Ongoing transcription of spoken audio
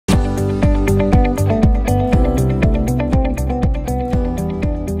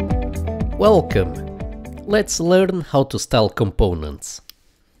Welcome! Let's learn how to style components.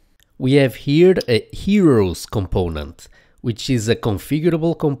 We have here a Heroes component, which is a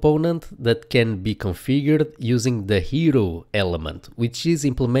configurable component that can be configured using the hero element, which is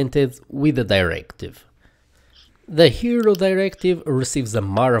implemented with a directive. The hero directive receives a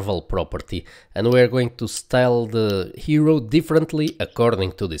Marvel property, and we are going to style the hero differently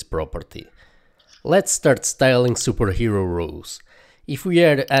according to this property. Let's start styling superhero rows. If we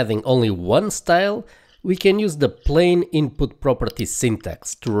are adding only one style, we can use the plain input property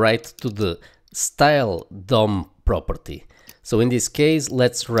syntax to write to the style DOM property. So in this case,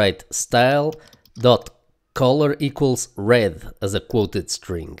 let's write style.color equals red as a quoted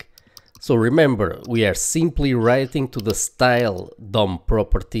string. So remember, we are simply writing to the style DOM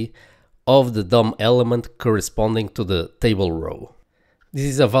property of the DOM element corresponding to the table row. This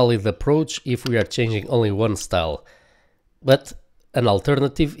is a valid approach if we are changing only one style, but an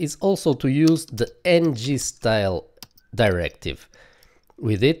alternative is also to use the ngStyle directive.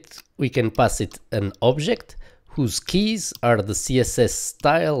 With it, we can pass it an object whose keys are the CSS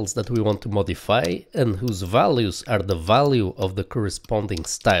styles that we want to modify and whose values are the value of the corresponding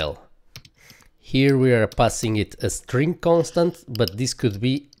style. Here we are passing it a string constant, but this could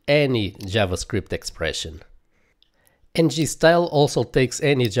be any JavaScript expression. ngStyle also takes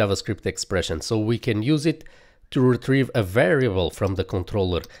any JavaScript expression, so we can use it to retrieve a variable from the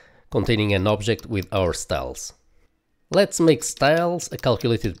controller containing an object with our styles. Let's make styles a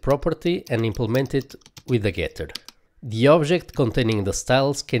calculated property and implement it with a getter. The object containing the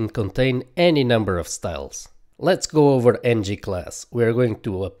styles can contain any number of styles. Let's go over ngClass. We are going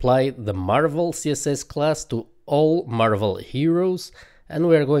to apply the Marvel CSS class to all Marvel heroes, and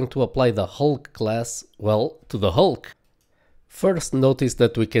we are going to apply the Hulk class, well, to the Hulk. First, notice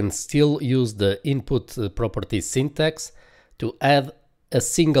that we can still use the input property syntax to add a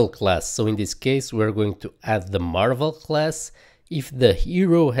single class. So in this case, we're going to add the Marvel class if the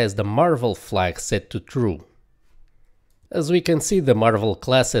hero has the Marvel flag set to true. As we can see, the Marvel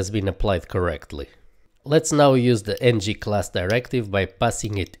class has been applied correctly. Let's now use the ngClass directive by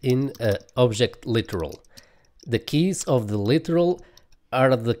passing it in an object literal. The keys of the literal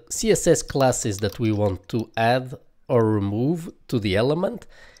are the CSS classes that we want to add or remove to the element,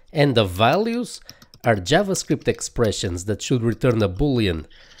 and the values are JavaScript expressions that should return a boolean.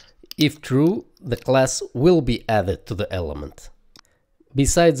 If true, the class will be added to the element.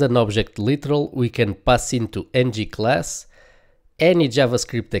 Besides an object literal, we can pass into ngClass any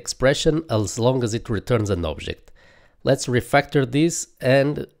JavaScript expression as long as it returns an object. Let's refactor this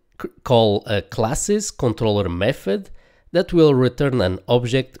and call a classes controller method that will return an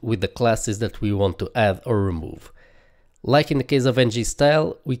object with the classes that we want to add or remove. Like in the case of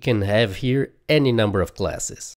ngStyle, we can have here any number of classes.